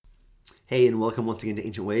Hey, and welcome once again to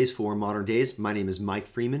Ancient Ways for Modern Days. My name is Mike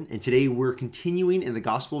Freeman, and today we're continuing in the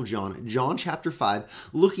Gospel of John, John chapter 5,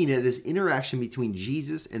 looking at this interaction between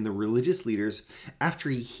Jesus and the religious leaders after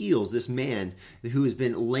he heals this man who has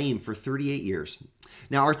been lame for 38 years.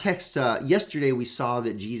 Now, our text, yesterday we saw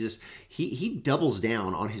that Jesus, he doubles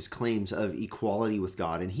down on his claims of equality with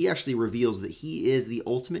God, and he actually reveals that he is the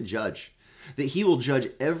ultimate judge. That he will judge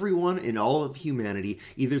everyone in all of humanity,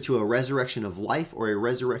 either to a resurrection of life or a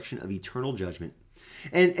resurrection of eternal judgment.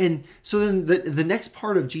 And so then the next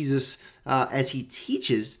part of Jesus, as he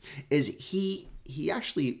teaches, is he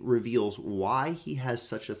actually reveals why he has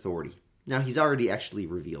such authority. Now, he's already actually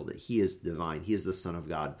revealed it. He is divine. He is the Son of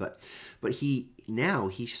God. But he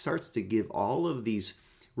starts to give all of these,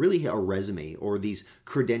 really a resume or these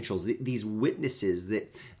credentials, these witnesses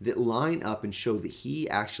that line up and show that he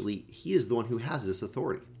is the one who has this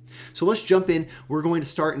authority. So let's jump in. We're going to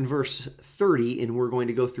start in verse 30 and we're going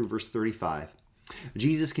to go through verse 35.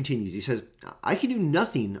 Jesus continues. He says, "I can do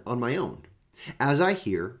nothing on my own. As I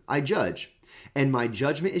hear, I judge. And my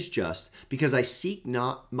judgment is just, because I seek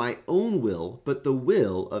not my own will, but the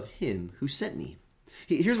will of him who sent me."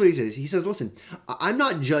 Here's what he says. He says, listen, I'm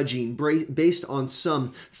not judging based on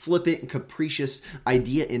some flippant and capricious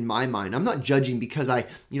idea in my mind. I'm not judging because I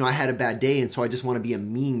had a bad day and so I just want to be a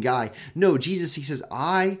mean guy. No, Jesus, he says,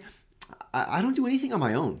 I don't do anything on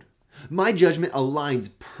my own. My judgment aligns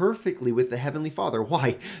perfectly with the Heavenly Father.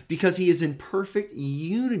 Why? Because he is in perfect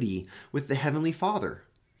unity with the Heavenly Father.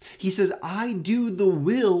 He says, I do the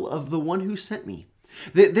will of the one who sent me.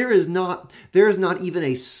 There is not even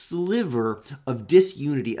a sliver of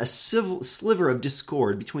disunity, a sliver of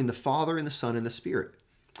discord between the Father and the Son and the Spirit.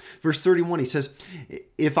 Verse 31, he says,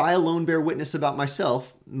 "If I alone bear witness about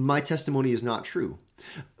myself, my testimony is not true.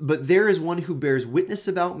 But there is one who bears witness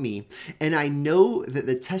about me, and I know that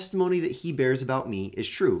the testimony that he bears about me is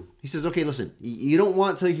true." He says, okay, listen, you don't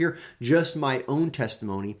want to hear just my own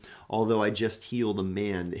testimony, although I just healed a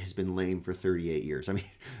man that has been lame for 38 years. I mean,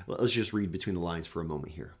 let's just read between the lines for a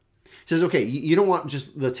moment here. He says, okay, you don't want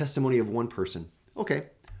just the testimony of one person. Okay,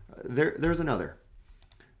 there's another.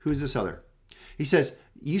 Who's this other? He says,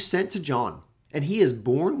 you sent to John, and he has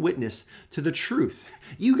borne witness to the truth.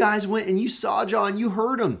 You guys went and you saw John, you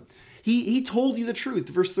heard him. He told you the truth.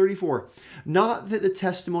 Verse 34, "Not that the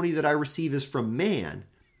testimony that I receive is from man,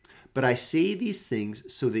 but I say these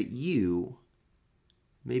things so that you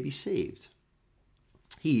may be saved.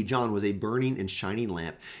 He, John, was a burning and shining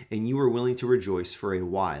lamp, and you were willing to rejoice for a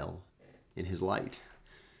while in his light."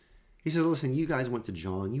 He says, listen, you guys went to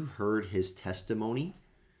John, you heard his testimony.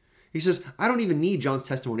 He says, I don't even need John's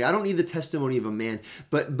testimony. I don't need the testimony of a man,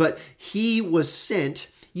 but he was sent.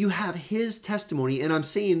 You have his testimony, and I'm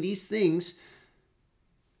saying these things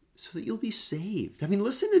so that you'll be saved. I mean,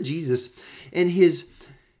 listen to Jesus and his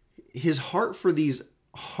heart for these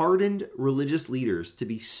hardened religious leaders to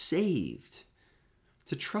be saved,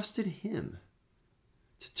 to trust in him,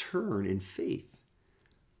 to turn in faith.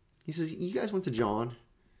 He says, you guys went to John.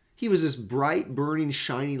 He was this bright, burning,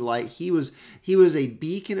 shining light. He was a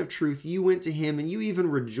beacon of truth. You went to him and you even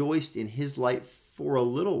rejoiced in his light for a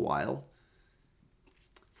little while.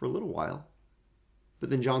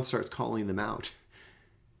 But then John starts calling them out.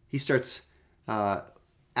 He starts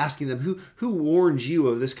asking them, who warned you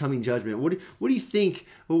of this coming judgment? What do you think?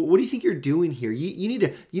 What do you think you're doing here? You need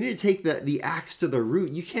to take the axe to the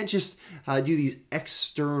root. You can't just do these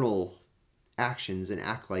external actions and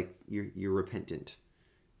act like you're repentant.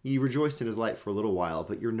 You rejoiced in his light for a little while,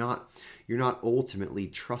 but you're not ultimately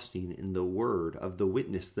trusting in the word of the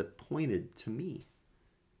witness that pointed to me.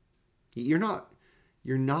 You're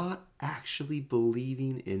not actually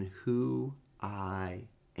believing in who I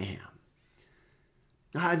am.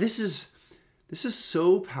 This is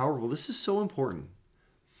so powerful. This is so important.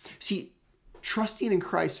 See, trusting in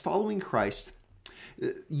Christ, following Christ,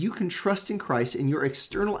 you can trust in Christ and your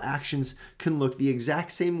external actions can look the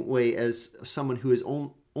exact same way as someone who is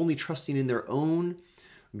only trusting in their own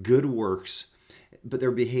good works, but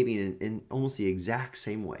they're behaving in almost the exact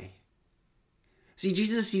same way. See,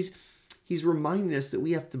 Jesus, he's reminding us that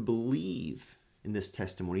we have to believe in this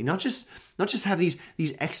testimony, not just have these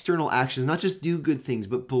external actions, not just do good things,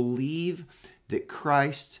 but believe that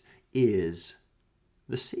Christ is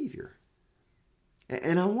the Savior.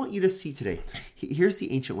 And I want you to see today, here's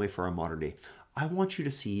the ancient way for our modern day. I want you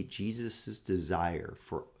to see Jesus' desire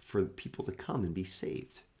for people to come and be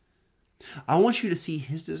saved. I want you to see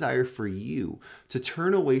his desire for you to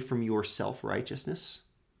turn away from your self-righteousness,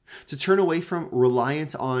 to turn away from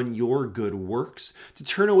reliance on your good works, to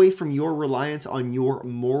turn away from your reliance on your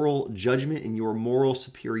moral judgment and your moral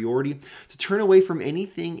superiority, to turn away from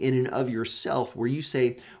anything in and of yourself where you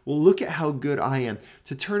say, well, look at how good I am,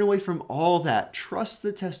 to turn away from all that. Trust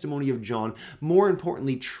the testimony of John. More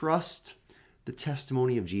importantly, trust the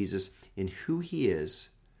testimony of Jesus in who he is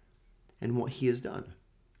and what he has done.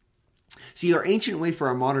 See, our ancient way for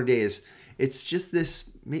our modern day is, it's just this,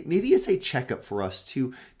 maybe it's a checkup for us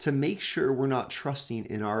to make sure we're not trusting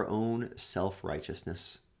in our own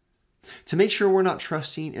self-righteousness, to make sure we're not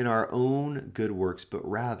trusting in our own good works, but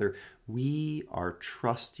rather we are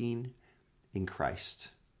trusting in Christ.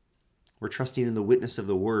 We're trusting in the witness of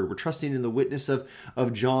the Word. We're trusting in the witness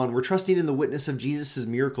of John. We're trusting in the witness of Jesus'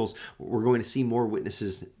 miracles. We're going to see more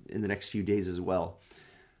witnesses in the next few days as well.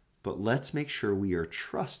 But let's make sure we are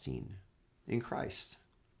trusting in Christ.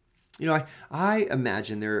 You know, I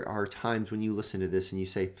imagine there are times when you listen to this and you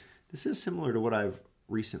say, this is similar to what I've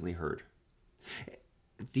recently heard.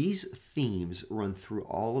 These themes run through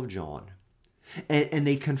all of John, and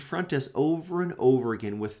they confront us over and over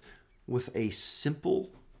again with a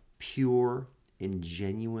simple, pure, and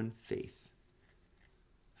genuine faith.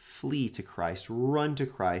 Flee to Christ, run to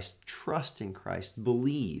Christ, trust in Christ,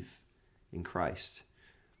 believe in Christ.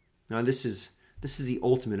 Now, this is the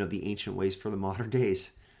ultimate of the ancient ways for the modern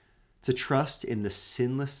days. To trust in the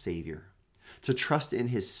sinless Savior, to trust in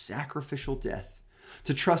his sacrificial death,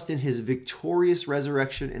 to trust in his victorious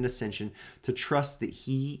resurrection and ascension, to trust that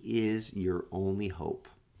he is your only hope.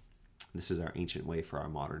 This is our ancient way for our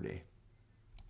modern day.